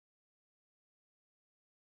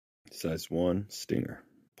Size 1 stinger,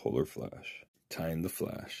 polar flash. Tying the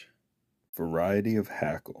flash. Variety of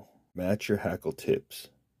hackle. Match your hackle tips.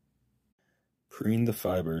 Preen the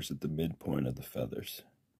fibers at the midpoint of the feathers.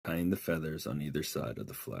 Tying the feathers on either side of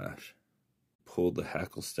the flash. Pull the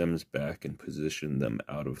hackle stems back and position them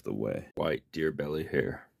out of the way. White deer belly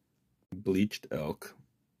hair. Bleached elk.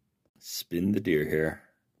 Spin the deer hair.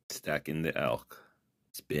 Stack in the elk.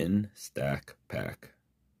 Spin, stack, pack.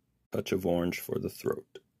 Touch of orange for the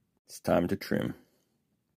throat. It's time to trim.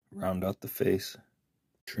 Round out the face.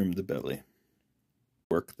 Trim the belly.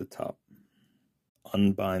 Work the top.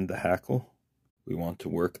 Unbind the hackle. We want to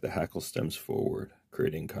work the hackle stems forward,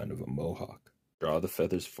 creating kind of a mohawk. Draw the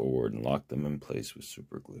feathers forward and lock them in place with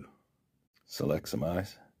super glue. Select some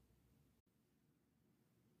eyes.